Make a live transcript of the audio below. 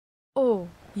Oh,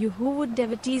 you who would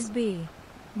devotees be,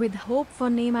 with hope for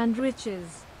name and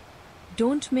riches.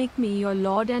 Don't make me your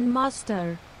lord and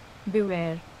master.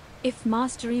 Beware. If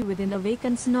mastery within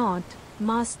awakens not,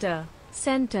 master,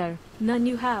 center, none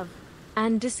you have,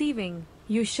 and deceiving,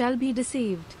 you shall be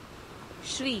deceived.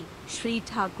 Sri Sri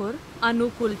Thakur,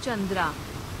 Anukul Chandra.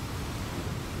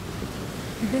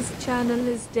 This channel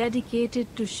is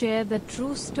dedicated to share the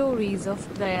true stories of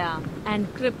Daya and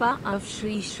Kripa of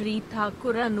Sri Sri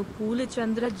Thakur Anukul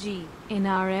Chandra ji in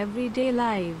our everyday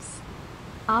lives.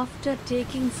 After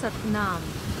taking Satnam,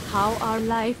 how our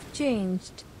life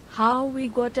changed, how we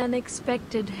got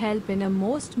unexpected help in a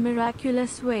most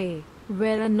miraculous way,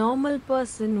 where a normal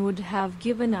person would have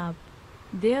given up.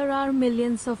 There are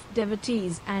millions of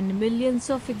devotees and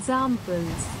millions of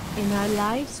examples in our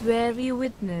lives where we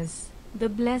witness the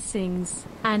blessings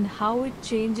and how it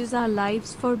changes our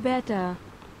lives for better.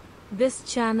 This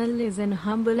channel is an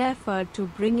humble effort to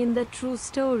bring in the true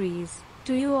stories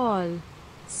to you all,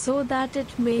 so that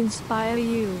it may inspire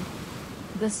you.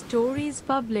 The stories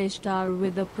published are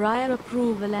with the prior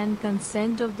approval and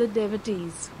consent of the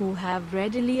devotees who have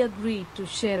readily agreed to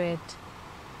share it.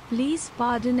 Please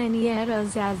pardon any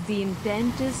errors, as the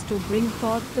intent is to bring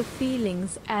forth the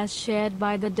feelings as shared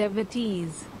by the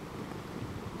devotees.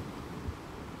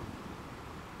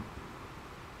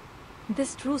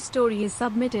 This true story is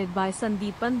submitted by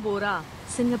Sandeepan Bora,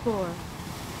 Singapore.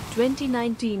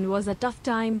 2019 was a tough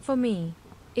time for me.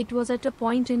 It was at a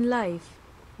point in life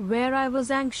where I was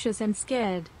anxious and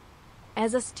scared.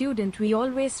 As a student, we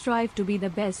always strive to be the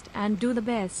best and do the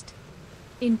best.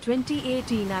 In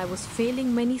 2018, I was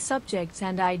failing many subjects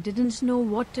and I didn't know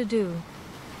what to do.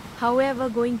 However,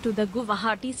 going to the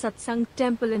Guwahati Satsang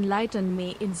temple enlightened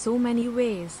me in so many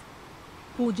ways.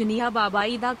 Pujaniya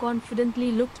Babaida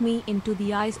confidently looked me into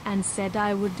the eyes and said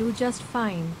I would do just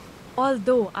fine.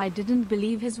 Although I didn't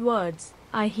believe his words,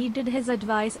 I heeded his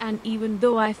advice, and even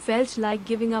though I felt like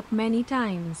giving up many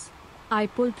times, I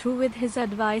pulled through with his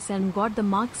advice and got the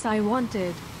marks I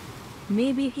wanted.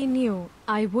 Maybe he knew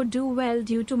I would do well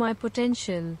due to my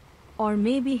potential, or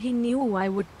maybe he knew I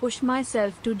would push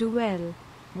myself to do well.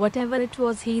 Whatever it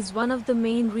was, he's one of the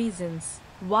main reasons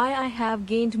why I have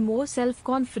gained more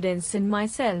self-confidence in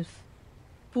myself.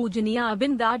 Pujaniya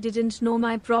Abin didn't know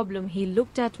my problem. He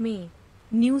looked at me,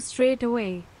 knew straight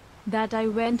away that I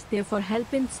went there for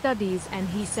help in studies, and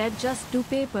he said just do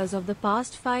papers of the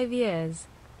past 5 years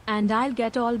and I'll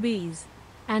get all B's.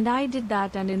 And I did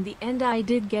that, and in the end I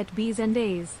did get B's and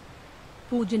A's.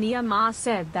 Pujaniya Maa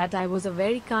said that I was a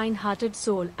very kind-hearted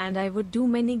soul and I would do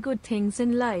many good things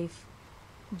in life.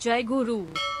 Jaiguru.